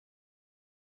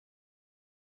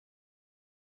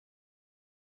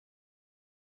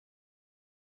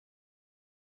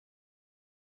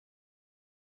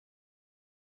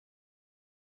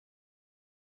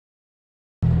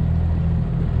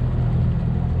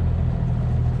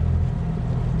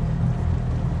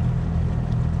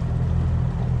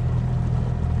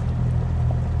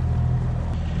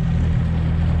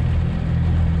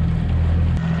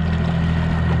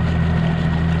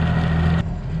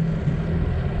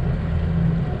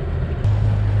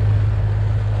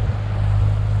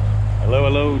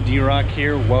Hello, D-Rock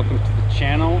here. Welcome to the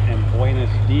channel and buenos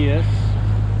dias.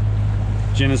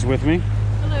 Jen is with me.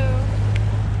 Hello.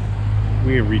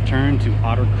 We have returned to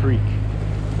Otter Creek.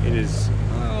 It is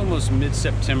almost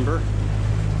mid-September.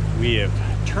 We have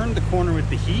turned the corner with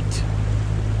the heat.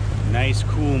 Nice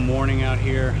cool morning out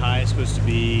here. High is supposed to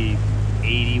be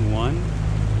 81.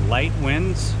 Light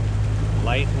winds.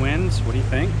 What do you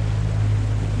think?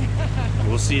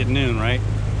 We'll see at noon, right?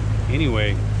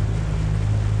 Anyway,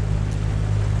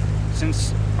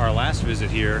 since our last visit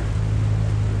here,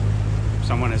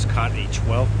 someone has caught a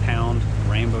 12-pound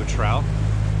rainbow trout.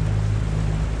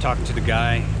 Talking to the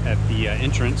guy at the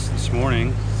entrance this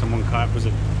morning, someone caught, was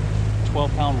it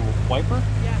 12-pound wiper?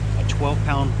 Yeah. A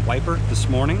 12-pound wiper this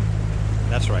morning.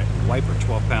 That's right, wiper,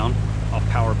 12-pound off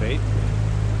power bait.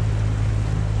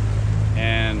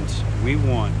 And we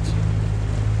want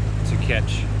to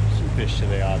catch some fish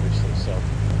today, obviously. So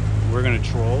we're gonna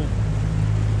troll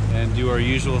and do our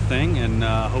usual thing, and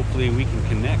hopefully we can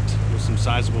connect with some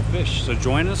sizable fish. So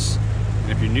join us,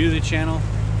 and if you're new to the channel,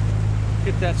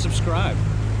 hit that subscribe,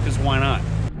 because why not?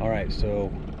 All right, so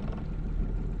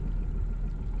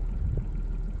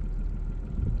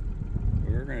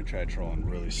we're gonna try trolling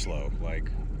really slow,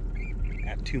 like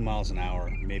at 2 miles an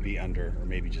hour, maybe under, or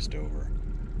maybe just over.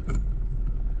 And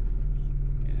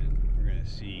we're gonna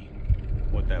see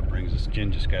what that brings us. Jen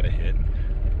just got a hit.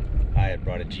 I had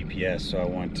brought a GPS, so I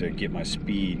wanted to get my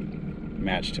speed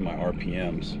matched to my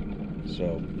RPMs.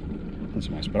 So, since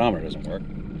my speedometer doesn't work,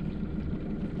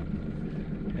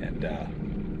 and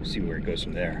we'll see where it goes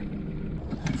from there.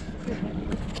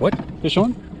 What? Fish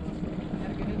on?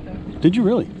 Did you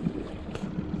really?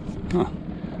 Huh.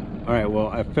 All right. Well,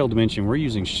 I failed to mention we're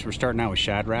starting out with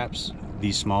Shad Raps.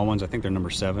 These small ones, I think they're number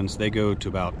 7s. They go to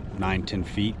about 9-10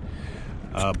 feet.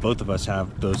 Both of us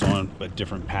have those on, but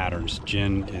different patterns.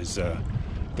 Jen is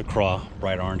the craw,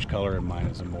 bright orange color, and mine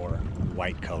is a more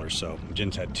white color. So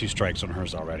Jen's had 2 strikes on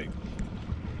hers already.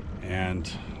 And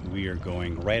we are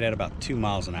going right at about 2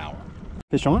 miles an hour.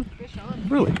 Fish on? Fish on.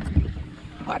 Really?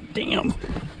 Hot damn.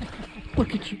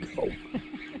 Look at you go.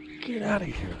 Get out of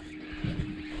here.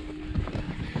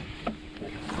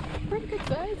 Pretty good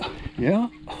size. Yeah?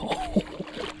 Oh,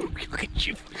 look at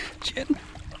you, Jen.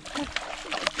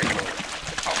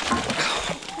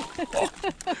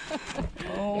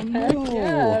 Oh no! Heck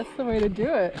yeah, that's the way to do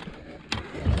it.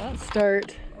 Not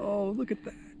start. Oh, look at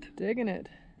that. Digging it.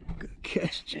 Good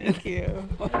catch, Jen. Thank you.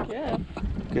 Heck yeah.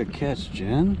 Good catch,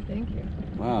 Jen. Thank you.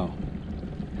 Wow.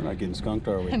 We're not getting skunked,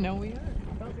 are we? No, we are.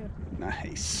 Felt good.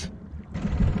 Nice.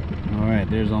 All right,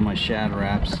 there's all my Shad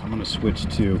Raps. I'm gonna switch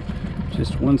to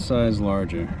just one size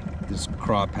larger. This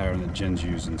craw pattern that Jen's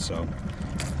using. So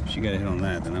if she got a hit on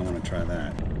that, then I want to try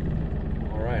that.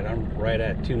 All right, I'm right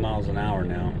at 2 miles an hour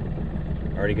now.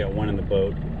 Already got one in the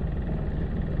boat.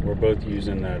 We're both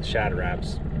using Shad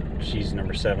Raps. She's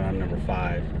number 7, I'm number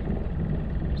 5.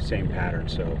 Same pattern,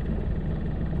 so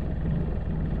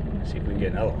let's see if we can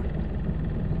get another one.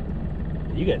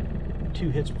 You got 2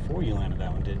 hits before you landed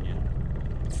that one, didn't you?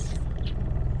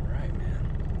 All right, man.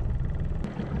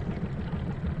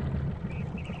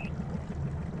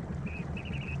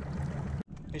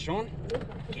 Hey, Sean.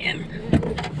 Again.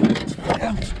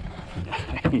 Yeah.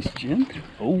 Nice, Jen.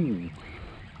 Oh,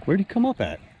 where'd he come up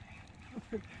at?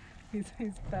 He's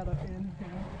fed up in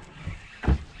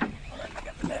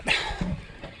here.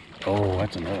 Oh,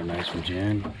 that's another nice one,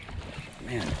 Jen.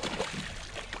 Man.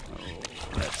 Oh,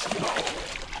 that's.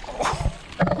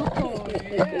 Oh,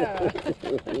 yeah.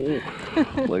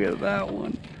 Look at that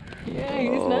one. Yeah,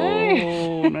 he's nice.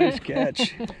 Oh, nice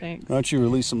catch. Thanks. Why don't you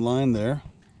release some line there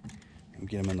and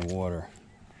get him in the water?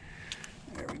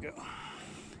 There we go.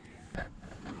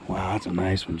 Wow, that's a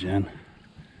nice one, Jen.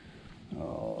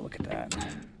 Oh, look at that.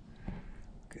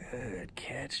 Good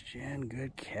catch, Jen.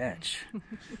 Good catch.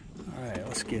 All right,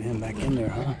 let's get him back in there,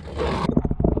 huh?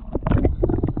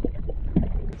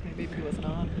 Maybe if he wasn't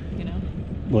on, you know?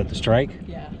 What, the strike?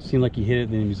 Yeah. Seemed like he hit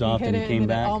it, then he was off, and he came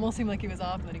back. It almost seemed like he was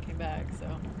off, and then he came back.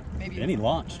 So maybe. Then he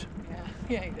launched.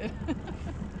 Yeah, he did.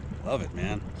 Love it,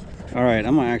 man. All right,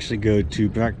 I'm gonna actually go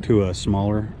back to a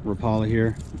smaller Rapala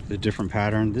here, a different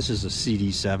pattern. This is a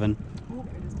CD7. Oh,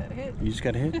 I just had a hit. You just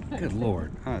got a hit? Good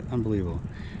Lord, unbelievable.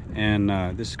 And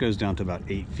this goes down to about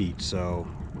 8 feet, so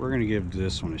we're gonna give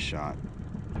this one a shot.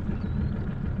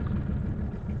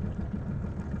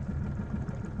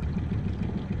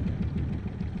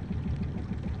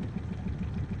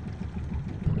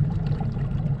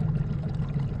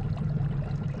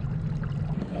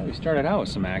 We started out with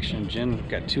some action. Jen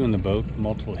got 2 in the boat,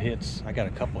 multiple hits. I got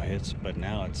a couple hits, but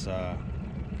now it's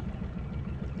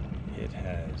it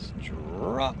has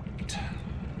dropped.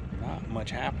 Not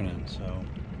much happening, so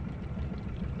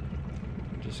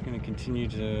Just going to continue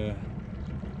to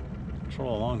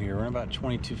troll along here. We're in about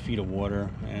 22 feet of water,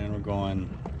 and we're going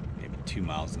maybe 2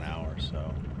 miles an hour.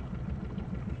 So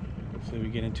hopefully we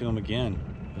get into them again.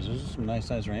 Because those are some nice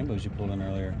sized rainbows you pulled in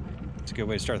earlier. It's a good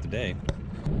way to start the day.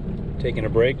 Taking a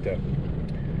break to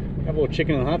have a little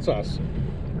chicken and hot sauce.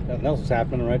 Nothing else is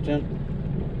happening, right, Jen?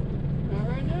 Not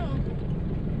right now.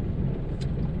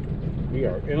 We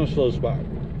are in a slow spot.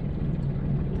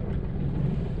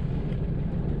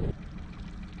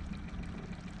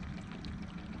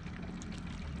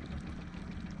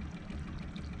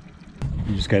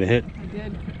 You just got a hit? I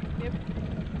did. Yep.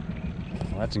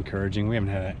 Well, that's encouraging. We haven't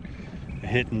had a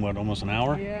hit in what, almost an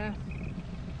hour? Yeah.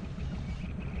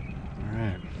 All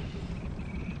right.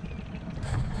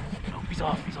 Oh, he's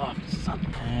off. He's off.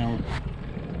 And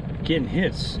we're getting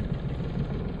hits.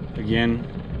 Again,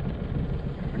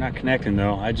 we're not connecting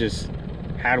though. I just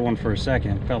had one for a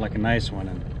second. Felt like a nice one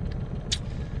and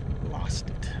lost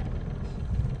it.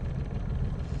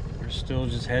 We're still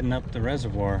just heading up the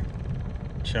reservoir,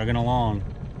 chugging along.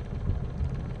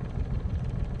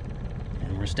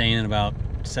 And we're staying in about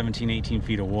 17, 18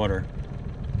 feet of water.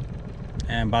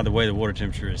 And by the way, the water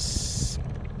temperature is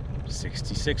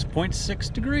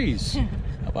 66.6 degrees. How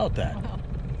about that? Wow.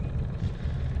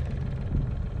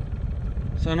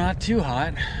 So not too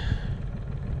hot.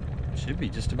 Should be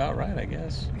just about right, I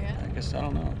guess. Yeah. I guess, I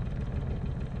don't know.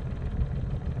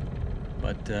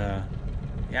 But the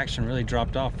action really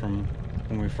dropped off from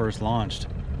when we first launched.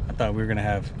 I thought we were gonna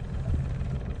have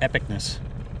epicness.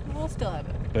 We'll still have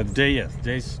it. But the day, yes,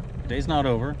 day's not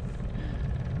over.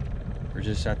 We're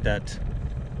just at that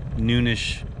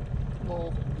noonish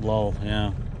lull,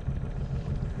 yeah.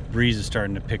 Breeze is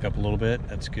starting to pick up a little bit.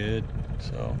 That's good.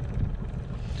 So,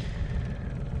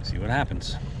 see what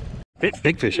happens.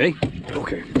 Big fish, eh?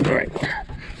 Okay, all right.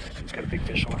 He's got a big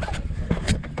fish on.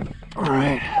 All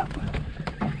right.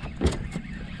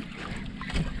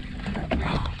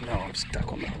 Oh, no, I'm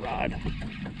stuck on that rod.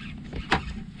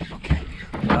 Okay.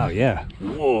 Oh, yeah.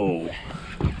 Whoa.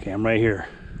 Okay, I'm right here.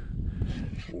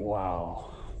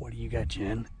 Wow. What do you got,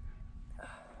 Jen?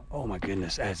 Oh my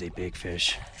goodness, that's a big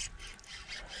fish.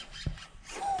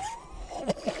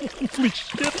 Holy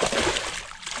shit.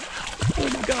 Oh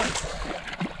my god.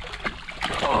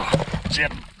 Oh,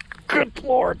 Jen. Good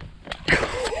lord.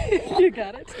 You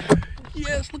got it.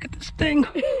 Yes, look at this thing.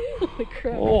 Holy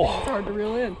crap. Oh. It's hard to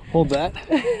reel in. Hold that.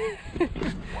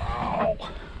 Wow.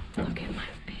 Look at my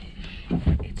fish.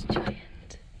 It's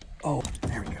giant. Oh,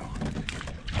 there we go.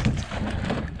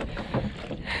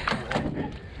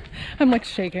 I'm like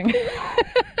shaking.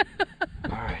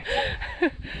 All right.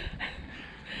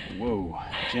 Whoa,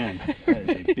 Jen, that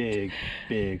is a big,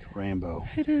 big rainbow.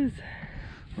 It is.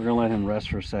 We're gonna let him rest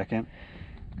for a second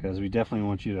because we definitely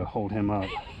want you to hold him up.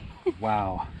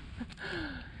 Wow.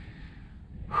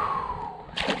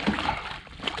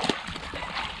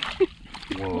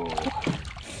 Whoa.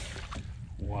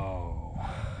 Whoa.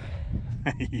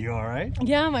 You all right?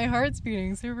 Yeah, my heart's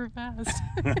beating super fast.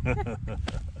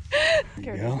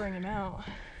 Scared to go. bring him out.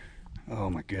 Oh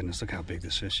my goodness, look how big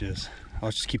this fish is.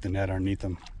 I'll just keep the net underneath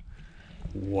him.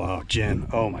 Wow, Jen,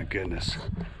 oh my goodness.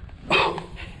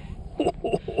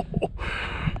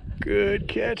 Good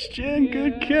catch, Jen,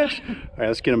 good catch. All right,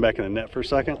 let's get him back in the net for a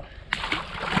second. All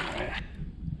right.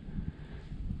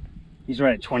 He's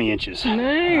right at 20 inches. Nice.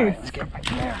 All right, let's get him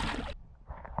back in there.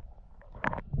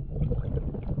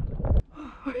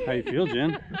 How you feel,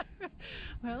 Jen?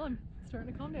 Well, I'm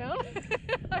starting to calm down.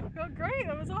 I feel great.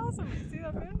 That was awesome. Did you see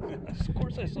that fish? Of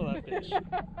course I saw that fish.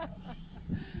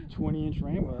 20-inch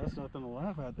rainbow, that's nothing to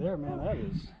laugh at there, man.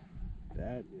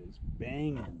 That is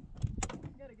banging. You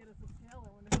gotta get us a scale. I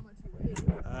wonder how much he weighs.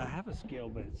 I have a scale,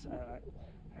 but it's, I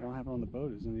don't have it on the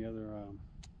boat. It's in the other,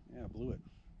 yeah, I blew it.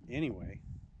 Anyway.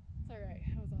 It's alright.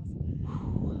 That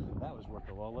was awesome. That was worth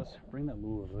it. Well, let's bring that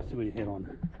lure over. Let's see what you hit on.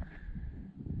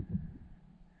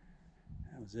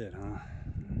 That was it, huh?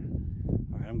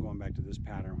 All right, I'm going back to this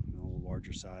pattern, a little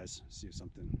larger size. See if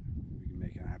something, we can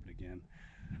make it happen again.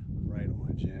 Right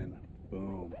on, Jen.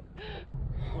 Boom.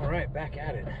 All right, back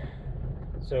at it.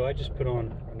 So I just put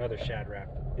on another Shad Rap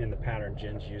in the pattern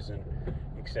Jen's using,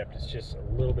 except it's just a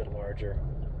little bit larger.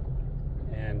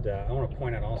 And I want to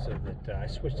point out also that I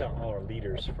switched out all our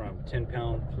leaders from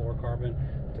 10-pound fluorocarbon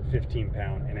to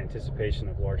 15-pound in anticipation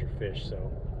of larger fish.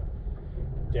 So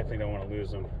definitely don't want to lose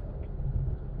them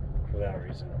for that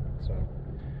reason. So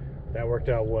that worked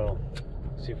out well.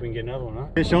 See if we can get another one, huh?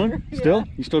 Fish on? Still?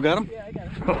 Yeah. You still got him? Yeah, I got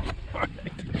him. Oh, all right.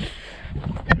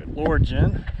 Good Lord,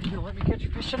 Jen. You gonna let me catch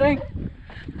your fish today?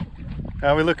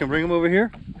 How are we looking? Bring him over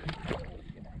here.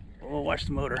 Oh, watch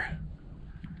the motor.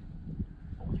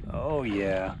 Oh,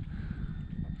 yeah.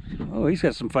 Oh, he's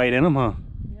got some fight in him, huh?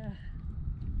 Yeah.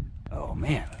 Oh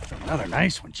man, that's another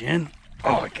nice one, Jen.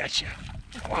 Oh, I got you.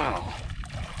 Wow.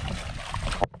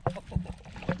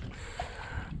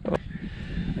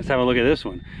 Let's have a look at this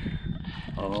one.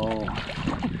 Oh,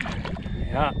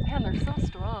 yeah. Man, they're so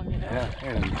strong, you know? Yeah,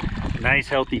 they're nice,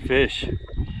 healthy fish.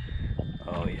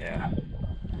 Oh, yeah.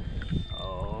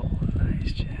 Oh,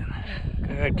 nice, Jen.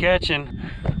 Good catching.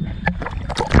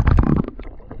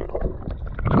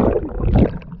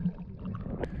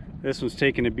 This one's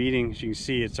taking a beating. As you can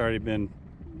see, it's already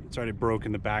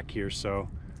broken the back here, so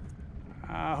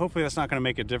hopefully that's not going to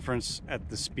make a difference at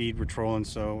the speed we're trolling.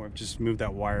 So I've just moved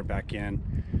that wire back in,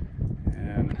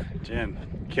 and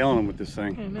Jen, killing him with this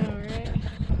thing. I know, right?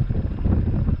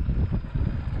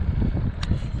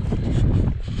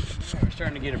 We're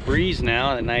starting to get a breeze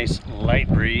now, a nice light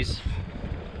breeze.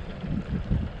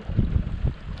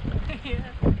 Yeah.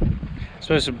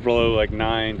 Supposed to blow like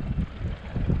 9.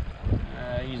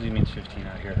 Usually means 15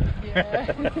 out here.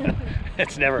 Yeah.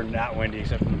 It's never not windy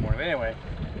except in the morning. Anyway,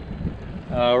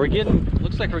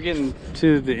 looks like we're getting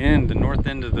to the north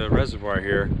end of the reservoir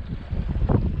here.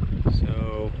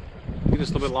 So give us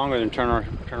a little bit longer, then turn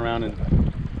around and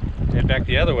head back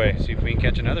the other way. See if we can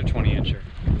catch another 20-incher.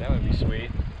 That would be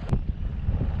sweet.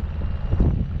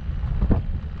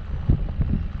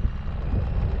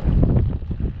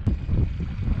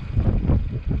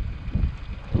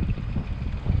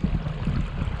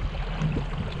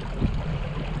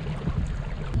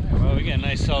 We got a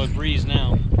nice solid breeze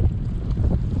now,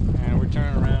 and we're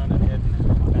turning around and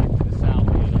heading back to the south,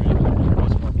 the other end of the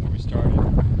reservoir where we started.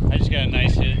 I just got a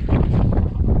nice hit.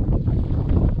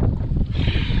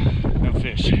 No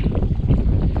fish.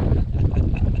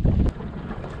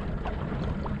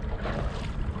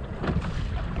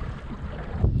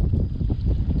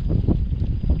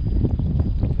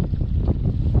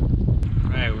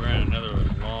 Alright, we're in another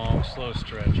long, slow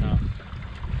stretch, huh?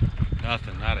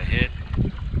 Nothing, not a hit.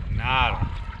 Nada.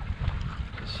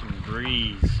 Just some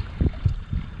breeze.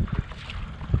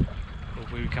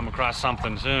 Hopefully we come across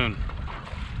something soon.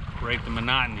 Break the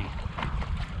monotony.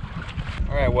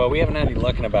 Alright, well, we haven't had any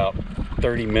luck in about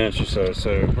 30 minutes or so,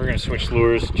 so we're going to switch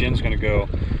lures. Jen's going to go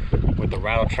with the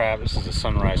rattle trap. This is a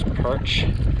sunrise perch.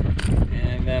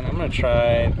 And then I'm going to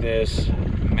try this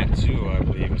Matsuo, I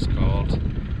believe it's called.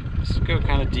 Let's go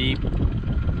kind of deep.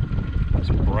 It's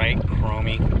bright,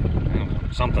 chromy, I don't know,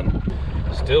 something.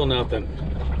 Still nothing.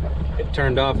 It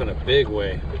turned off in a big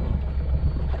way. Yeah,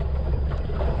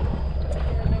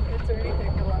 no hits or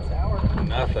anything for the last hour.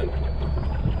 Nothing.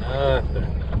 Nothing.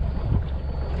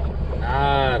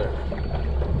 Nada.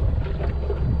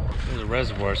 The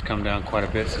reservoir's come down quite a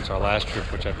bit since our last trip,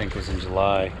 which I think was in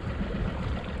July.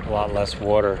 A lot less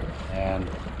water, and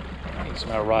it's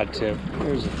my rod tip.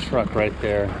 There's a truck right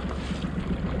there,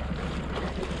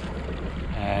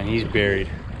 and he's buried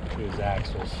to his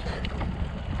axles.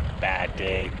 Bad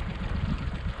day.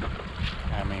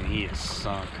 I mean, he is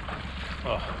sunk.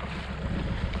 Oh.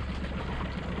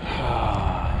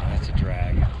 That's a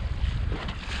drag.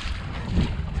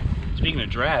 Speaking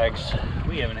of drags,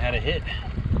 we haven't had a hit.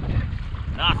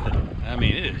 Nothing. I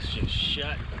mean, it is just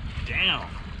shut down.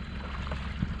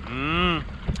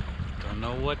 Don't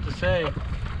know what to say.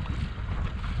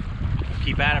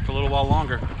 Keep at it for a little while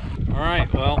longer. All right,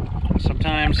 well,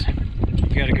 sometimes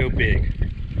you gotta go big.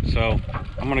 So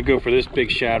I'm gonna go for this big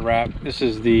Shad Rap. This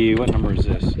is the, what number is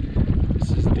this?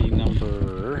 This is the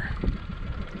number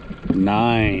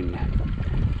 9.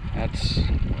 That's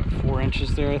what, 4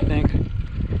 inches there, I think.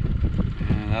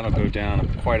 And that'll go down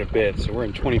quite a bit. So we're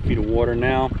in 20 feet of water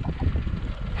now.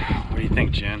 What do you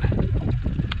think, Jen?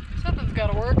 Something's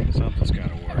gotta work. Something's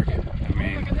gotta work. I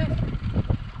mean, look at this.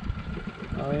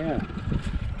 oh yeah.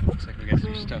 Looks like we got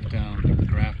some stuff down the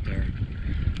graft there.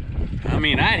 I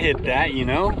mean, I'd hit that, you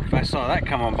know, if I saw that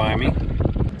come on by me.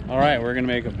 All right, we're gonna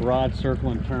make a broad circle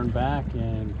and turn back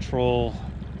and troll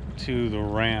to the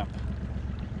ramp.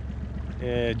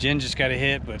 Jen just got a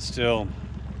hit, but still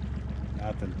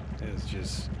nothing. It's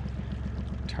just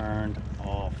turned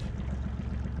off.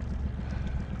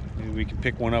 Maybe we can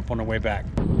pick one up on the way back.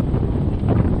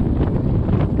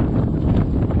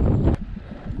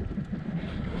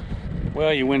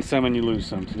 Well, you win some and you lose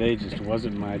some. Today just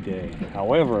wasn't my day.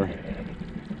 However,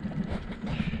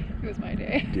 It was my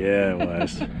day. yeah, it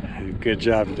was. Good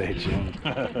job today, Jim.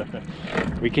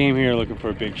 We came here looking for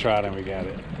a big trout and we got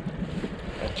it.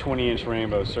 That 20-inch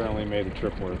rainbow certainly made the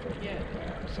trip worth it. Yeah.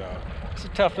 So it's a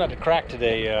tough nut to crack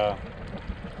today.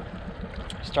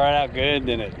 Started out good,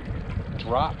 then it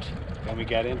dropped. Then we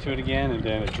got into it again, and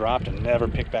then it dropped and never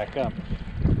picked back up.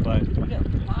 But we got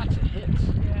lots of hits.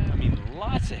 Yeah. I mean,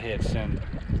 lots of hits, and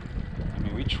I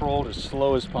mean, we controlled as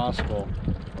slow as possible,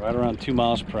 right around 2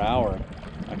 miles per hour.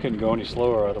 I couldn't go any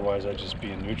slower, otherwise I'd just be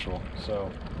in neutral.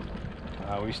 So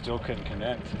we still couldn't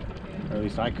connect, or at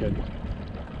least I couldn't.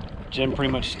 Jen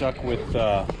pretty much stuck with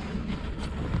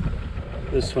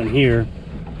this one here.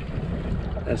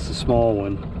 That's the small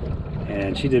one,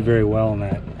 and she did very well on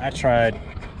that. I tried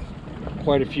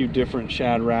quite a few different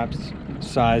Shad Raps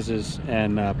sizes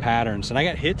and patterns, and I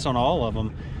got hits on all of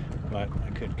them, but I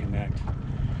couldn't connect.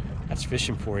 That's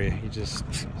fishing for you.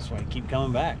 That's why you keep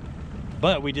coming back.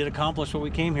 But we did accomplish what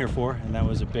we came here for, and that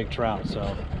was a big trout.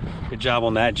 So good job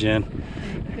on that, Jen.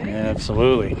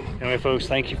 Absolutely. Anyway, folks,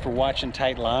 thank you for watching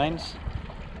Tight Lines.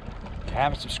 If you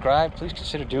haven't subscribed, please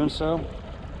consider doing so.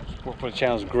 Support for the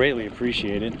channel is greatly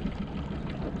appreciated.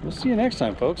 We'll see you next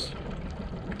time, folks.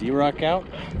 D-Rock out.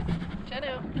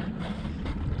 Ciao.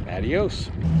 Adios.